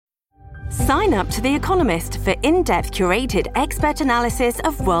Sign up to The Economist for in-depth curated expert analysis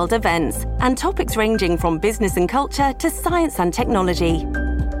of world events and topics ranging from business and culture to science and technology.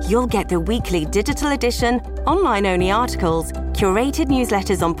 You'll get the weekly digital edition, online-only articles, curated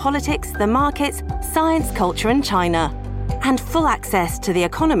newsletters on politics, the markets, science, culture and China, and full access to The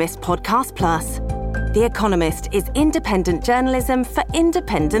Economist Podcast Plus. The Economist is independent journalism for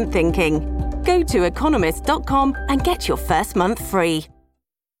independent thinking. Go to economist.com and get your first month free.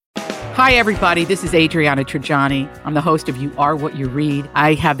 Hi, everybody. This is Adriana Trajani. I'm the host of You Are What You Read.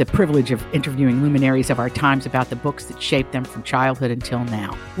 I have the privilege of interviewing luminaries of our times about the books that shaped them from childhood until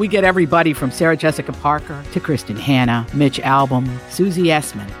now. We get everybody from Sarah Jessica Parker to Kristen Hanna, Mitch Albom, Susie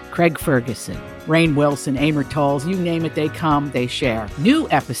Essman, Craig Ferguson, Rainn Wilson, Amor Tolls, you name it, they come, they share. New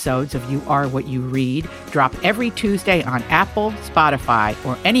episodes of You Are What You Read drop every Tuesday on Apple, Spotify,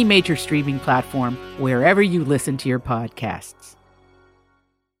 or any major streaming platform wherever you listen to your podcasts.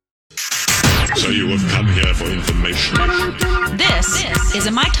 So you have come here for information. This is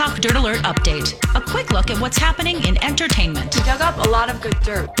a My Talk Dirt Alert update. A quick look at what's happening in entertainment. We dug up a lot of good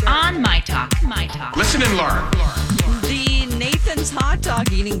dirt. On My Talk. Listen and learn. The Nathan's Hot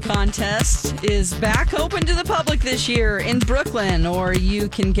Dog Eating Contest is back open to the public this year in Brooklyn, or you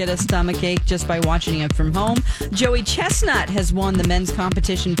can get a stomachache just by watching it from home. Joey Chestnut has won the men's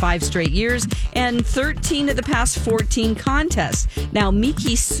competition 5 straight years and 13 of the past 14 contests. Now,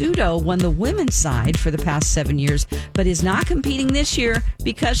 Miki Sudo won the women's side for the past 7 years, but is not competing this year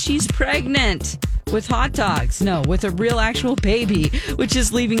because she's pregnant with hot dogs. No, with a real actual baby, which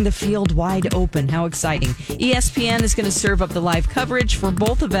is leaving the field wide open. How exciting. ESPN is going to serve up the live coverage for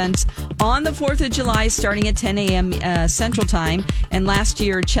both events on the 4th of July starting at 10 a.m. Central Time. And last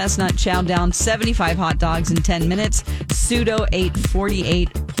year, Chestnut chowed down 75 hot dogs in 10 minutes. Sudo ate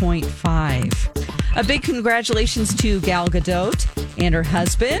 48.5. A big congratulations to Gal Gadot and her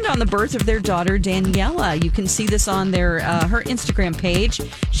husband on the birth of their daughter, Daniela. You can see this on her Instagram page.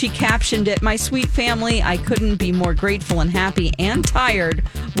 She captioned it, "My sweet family, I couldn't be more grateful and happy and tired.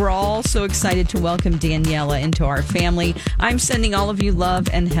 We're all so excited to welcome Daniela into our family. I'm sending all of you love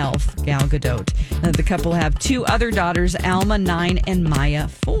and health, Gal Gadot." The couple have 2 other daughters, Alma, 9, and Maya,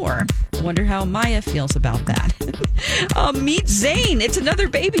 4. Wonder how Maya feels about that. Meet Zane. It's another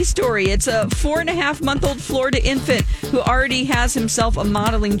baby story. It's a 4.5-month-old Florida infant who already has himself a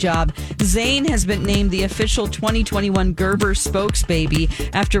modeling job. Zane has been named the official 2021 Gerber spokesbaby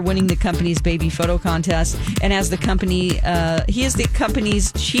after winning the company's baby photo contest. And as the company, he is the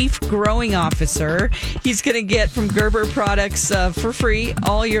company's chief growing officer. He's going to get from Gerber products for free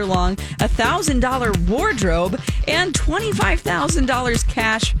all year long, a $1,000 wardrobe and $25,000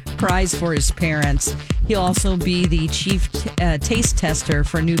 cash prize for his parents. He'll also be the chief taste tester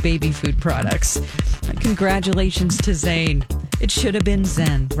for new baby food products. Congratulations to Zane. It should have been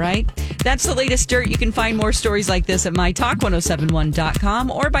Zen, right? That's the latest dirt. You can find more stories like this at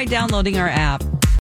mytalk1071.com or by downloading our app.